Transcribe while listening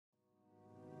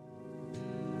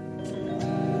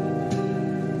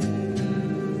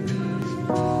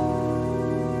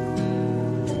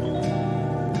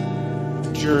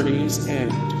Journey's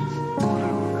End.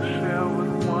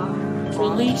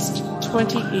 Released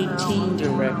 2018,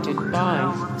 directed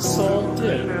by Saul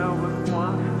Dipp.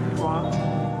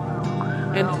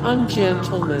 An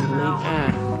ungentlemanly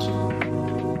act.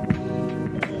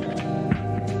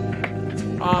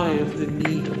 Eye of the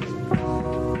Needle.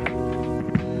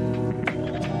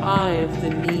 Eye of the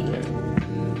Needle.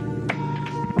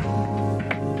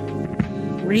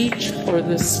 Reach for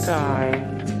the Sky.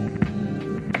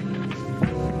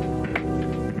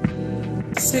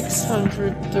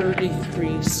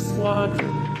 633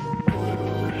 Squadron.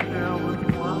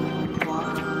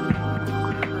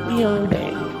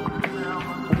 Leone.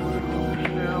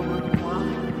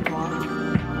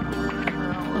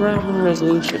 Ground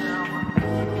Resolution.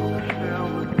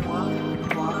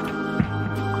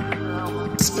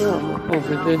 Storm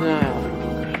over the Nile.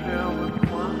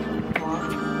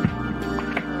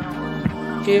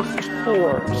 Gift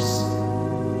Horse.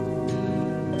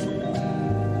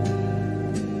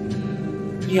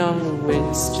 Young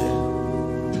Winston.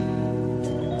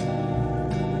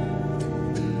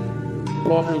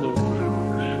 Waterloo.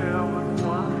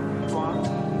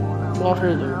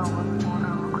 Waterloo.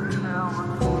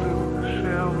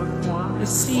 The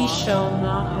sea shall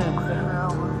not have them.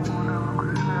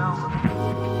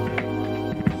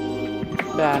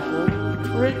 Battle,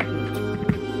 Britain.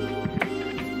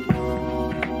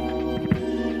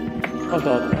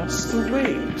 Above us, the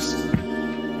waves.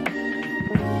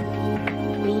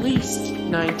 Released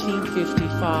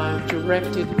 1955,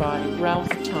 directed by Ralph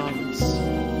Thomas.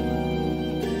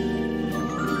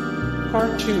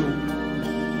 Cartoon.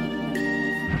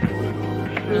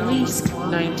 Released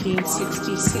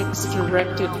 1966,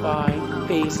 directed by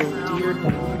Basil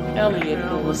Dearden, Elliot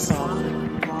Illisoff.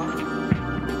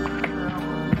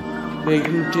 They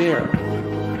Who Dare.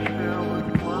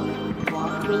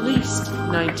 Released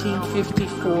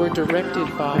 1954, directed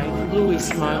by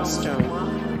Louis Milestone.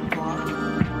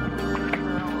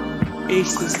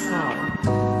 Aces High.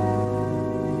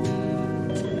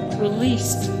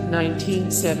 Released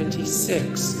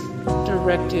 1976,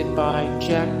 directed by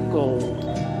Jack Gold.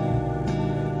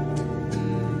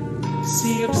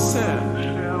 Sea of Sand.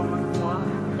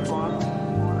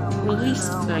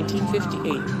 Released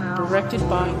 1958, directed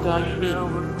by Guy Peele.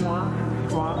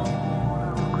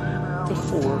 The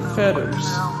Four Feathers.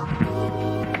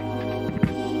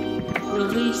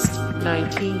 Released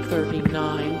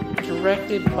 1939,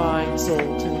 directed by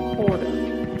Zoltan Korda.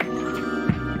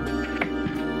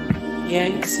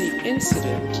 Yangtze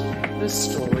Incident, The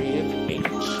Story of H.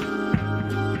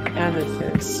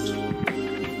 Amethyst.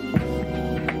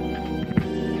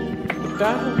 The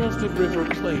Battle of the River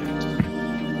Plate.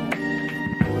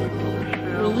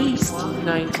 Released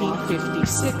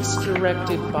 1956,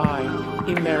 directed by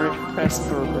Emeric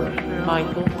Pressburger,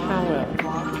 Michael Powell.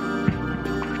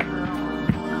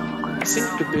 Sink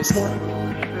the Bismarck.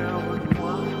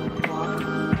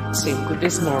 Sink the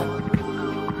Bismarck.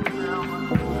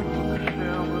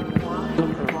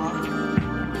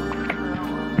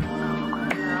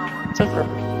 Tucker.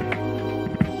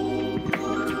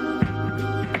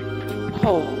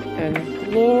 Hope and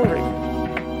Glory.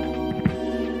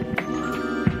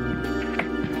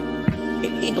 The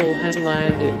Eagle has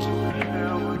landed.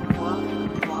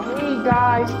 Hey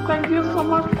guys, thank you so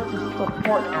much for the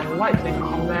support and likes and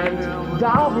comments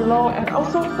down below, and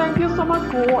also thank you so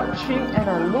much for watching, and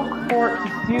I look forward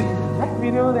to see you in the next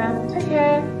video. Then take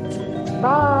care.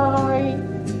 Bye.